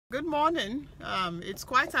Good morning. It's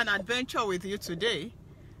quite an adventure with you today.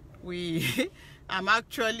 I'm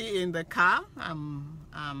actually in the car.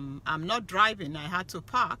 I'm not driving. I had to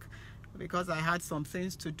park because I had some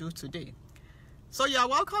things to do today. So you're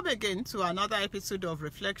welcome again to another episode of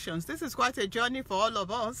Reflections. This is quite a journey for all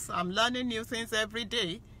of us. I'm learning new things every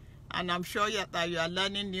day, and I'm sure that you are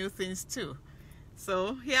learning new things too.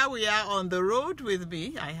 So here we are on the road with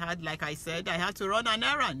me. Like I said, I had to run an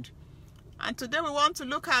errand. And today we want to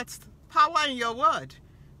look at power in your word.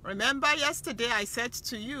 Remember yesterday I said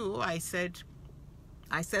to you, I said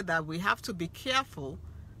that we have to be careful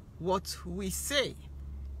what we say.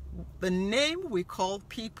 The name we call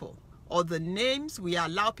people, or the names we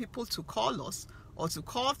allow people to call us, or to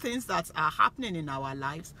call things that are happening in our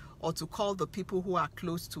lives, or to call the people who are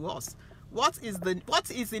close to us. What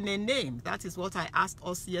is in a name? That is what I asked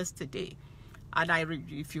us yesterday. And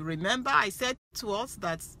if you remember, I said to us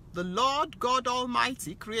that the Lord God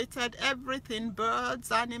Almighty created everything,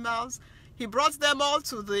 birds, animals. He brought them all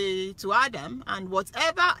to Adam, and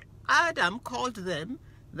whatever Adam called them,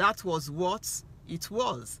 that was what it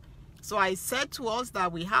was. So I said to us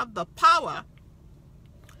that we have the power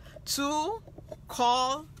to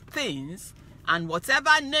call things, and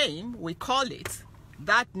whatever name we call it,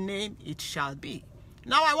 that name it shall be.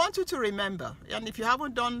 Now I want you to remember, and if you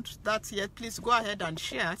haven't done that yet, please go ahead and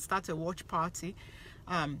share, start a watch party.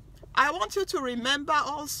 I want you to remember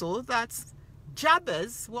also that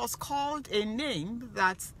Jabez was called a name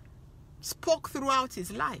that spoke throughout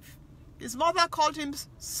his life. His mother called him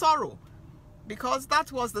sorrow because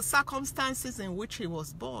that was the circumstances in which he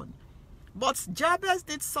was born. But Jabez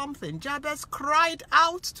did something. Jabez cried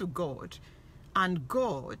out to God, and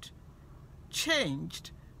God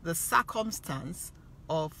changed the circumstance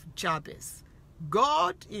of Jabez.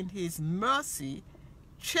 God in his mercy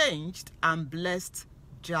changed and blessed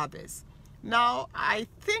Jabez. Now, I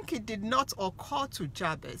think it did not occur to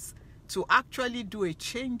Jabez to actually do a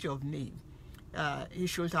change of name. He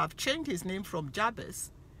should have changed his name from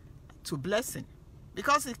Jabez to Blessing,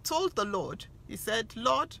 because he told the Lord, he said,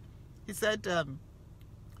 Lord, he said,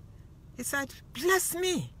 bless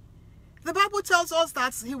me. The Bible tells us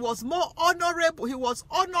that he was more honorable. He was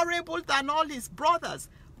honorable than all his brothers.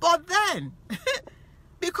 But then,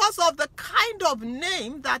 because of the kind of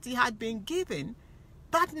name that he had been given,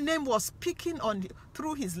 that name was speaking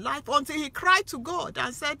through his life until he cried to God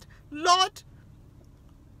and said, Lord,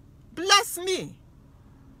 bless me.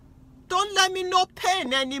 Don't let me know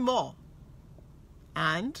pain anymore.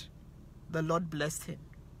 And the Lord blessed him.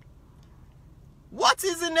 What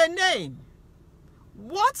is in a name?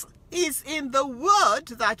 What is in the word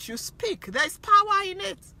that you speak? There's power in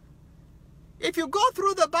it. If you go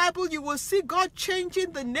through the Bible, you will see God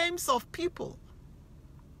changing the names of people.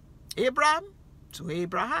 Abraham to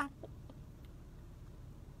Abraham.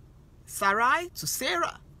 Sarai to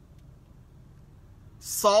Sarah.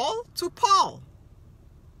 Saul to Paul.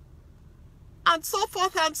 And so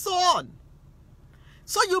forth and so on.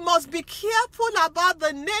 So you must be careful about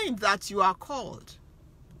the name that you are called.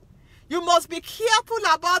 You must be careful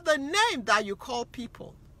about the name that you call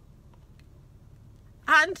people.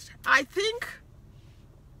 And I think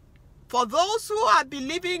for those who are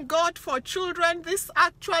believing God for children, this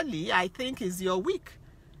actually, I think, is your week.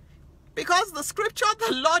 Because the scripture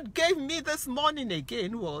the Lord gave me this morning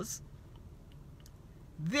again was,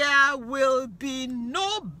 there will be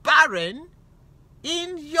no barren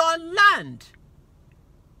in your land.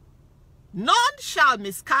 None shall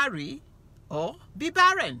miscarry or be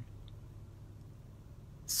barren.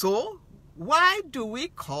 So, why do we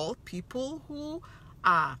call people who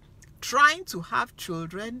are trying to have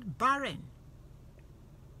children barren?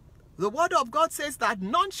 The word of God says that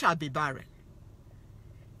none shall be barren.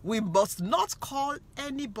 We must not call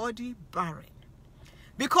anybody barren.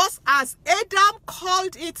 Because as Adam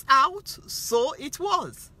called it out, so it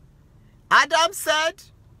was. Adam said,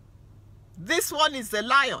 this one is a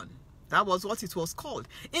lion. That was what it was called.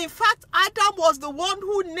 In fact, Adam was the one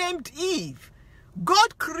who named Eve.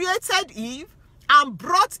 God created Eve and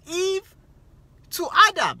brought Eve to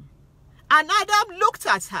Adam. And Adam looked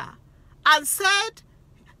at her and said,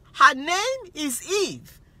 her name is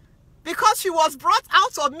Eve. Because she was brought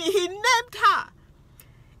out of me, he named her.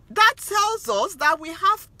 That tells us that we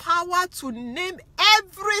have power to name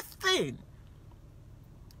everything.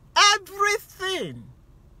 Everything.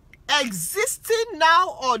 Existing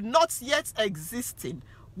now or not yet existing.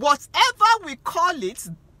 Whatever we call it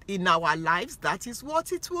in our lives, that is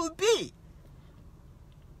what it will be.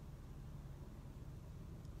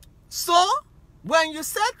 So, when you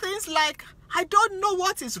say things like, I don't know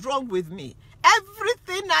what is wrong with me,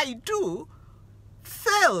 everything I do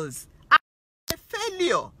fails, I'm a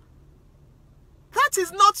failure, That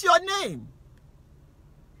is not your name.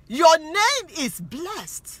 Your name is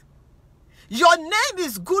blessed. Your name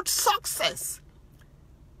is good success.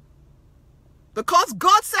 Because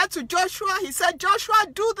God said to Joshua, he said, Joshua,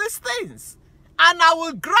 do these things, and I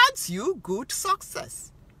will grant you good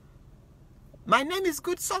success. My name is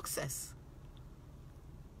good success.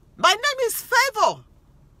 My name is favor.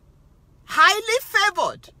 Highly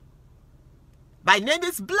favored. My name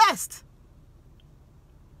is blessed.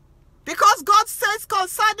 Because God says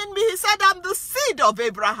concerning me, he said, I'm the seed of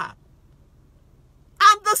Abraham.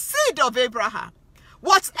 I'm the seed of Abraham.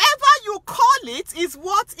 Whatever you call it is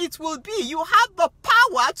what it will be. You have the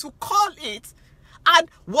power to call it. And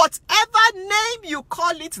whatever name you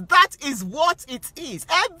call it, that is what it is.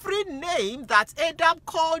 Every name that Adam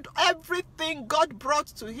called, everything God brought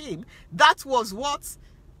to him, that was what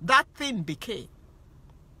that thing became.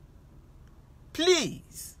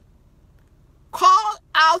 Please, call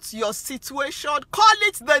out your situation. Call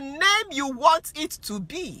it the name you want it to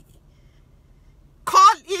be.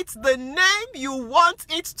 Call it the name you want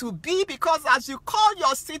it to be, because as you call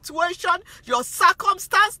your situation, your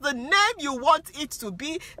circumstance, the name you want it to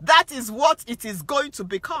be, that is what it is going to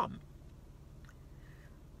become.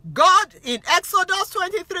 God in Exodus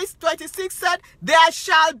 23:26 said, there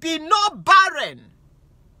shall be no barren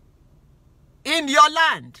in your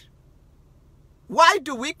land. Why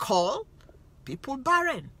do we call people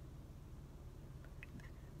barren?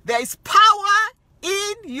 There is power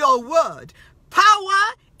in your word.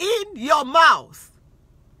 Power in your mouth.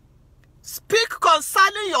 Speak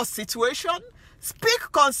concerning your situation. Speak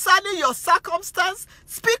concerning your circumstance.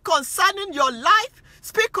 Speak concerning your life.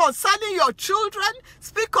 Speak concerning your children.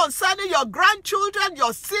 Speak concerning your grandchildren,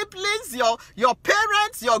 your siblings, your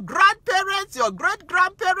parents, your grandparents, your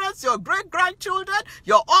great-grandparents, your great-grandchildren,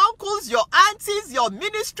 your uncles, your aunties, your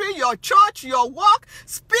ministry, your church, your work.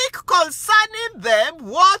 Speak concerning them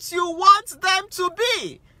what you want them to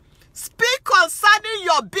be. Speak concerning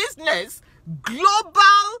your business,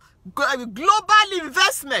 global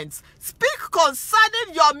investments. Speak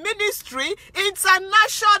concerning your ministry,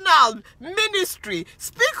 international ministry.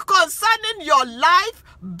 Speak concerning your life,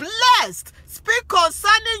 blessed. Speak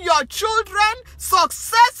concerning your children,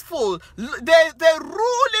 successful. They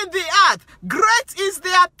rule in the earth. Great is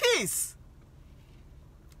their peace.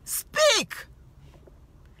 Speak.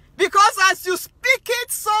 Because as you speak it,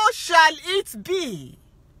 so shall it be.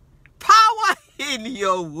 Power in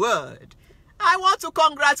your word. I want to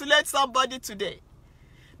congratulate somebody today.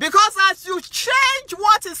 Because as you change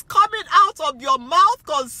what is coming out of your mouth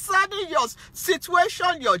concerning your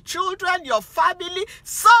situation, your children, your family,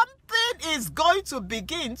 something is going to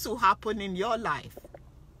begin to happen in your life.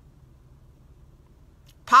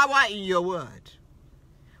 Power in your word.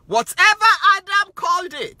 Whatever Adam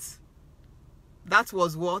called it, that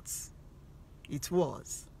was what it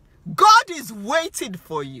was. God is waiting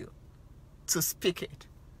for you to speak it.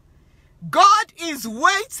 God is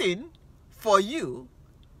waiting for you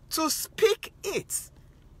to speak it.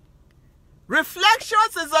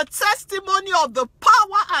 Reflections is a testimony of the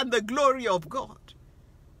power and the glory of God.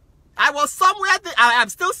 I was somewhere, I am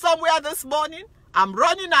still somewhere this morning. I'm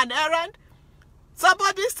running an errand.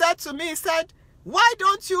 Somebody said to me, he said, why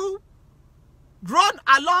don't you run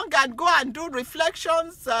along and go and do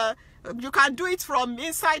reflections? You can do it from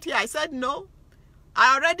inside here. I said, no.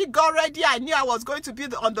 I already got ready. I knew I was going to be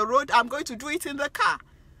on the road. I'm going to do it in the car.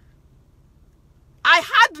 I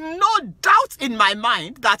had no doubt in my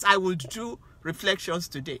mind that I would do reflections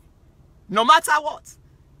today, no matter what.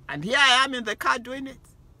 And here I am in the car doing it.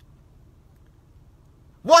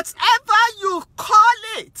 Whatever you call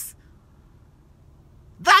it,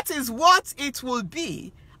 that is what it will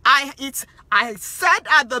be. I said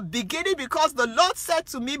at the beginning, because the Lord said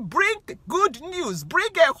to me, bring good news, bring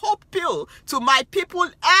a hope pill to my people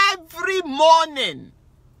every morning.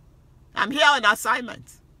 I'm here on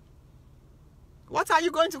assignment. What are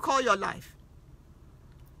you going to call your life?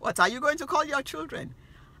 What are you going to call your children?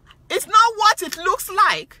 It's not what it looks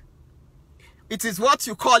like. It is what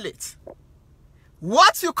you call it.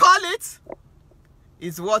 What you call it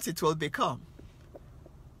is what it will become.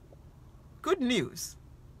 Good news.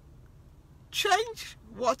 Change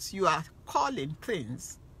what you are calling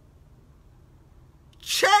things.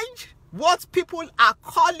 Change what people are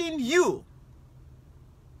calling you.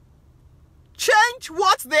 Change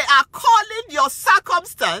what they are calling your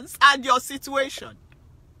circumstance and your situation.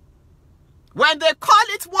 When they call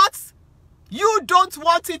it what you don't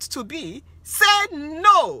want it to be, say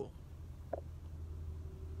no.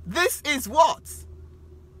 This is what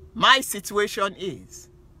my situation is.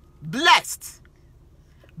 Blessed.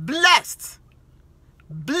 Blessed.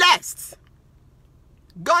 Blessed.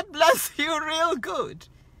 God bless you real good.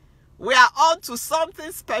 We are on to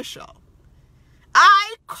something special.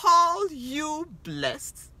 I call you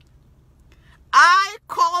blessed. I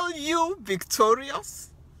call you victorious.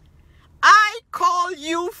 I call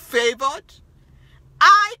you favored.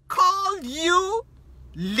 I call you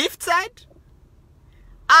lifted.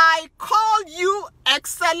 I call you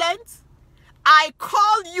excellent. I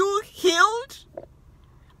call you healed.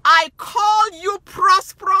 I call you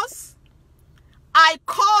prosperous. I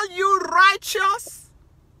call you righteous.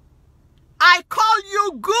 I call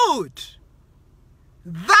you good.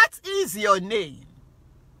 That is your name.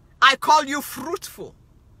 I call you fruitful.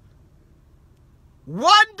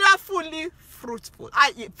 Wonderfully fruitful.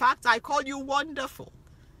 In fact, I call you wonderful.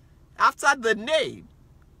 After the name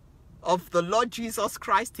of the Lord Jesus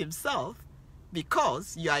Christ himself,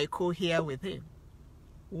 because you are a co-heir with him.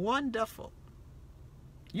 Wonderful.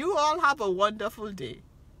 You all have a wonderful day.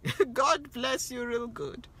 God bless you real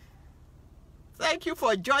good. Thank you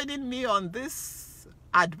for joining me on this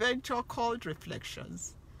adventure called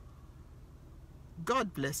Reflections.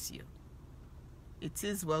 God bless you. It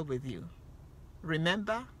is well with you.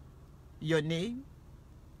 Remember your name.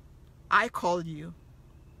 I call you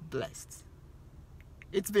blessed.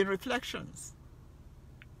 It's been Reflections.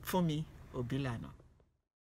 Funmi Obilano.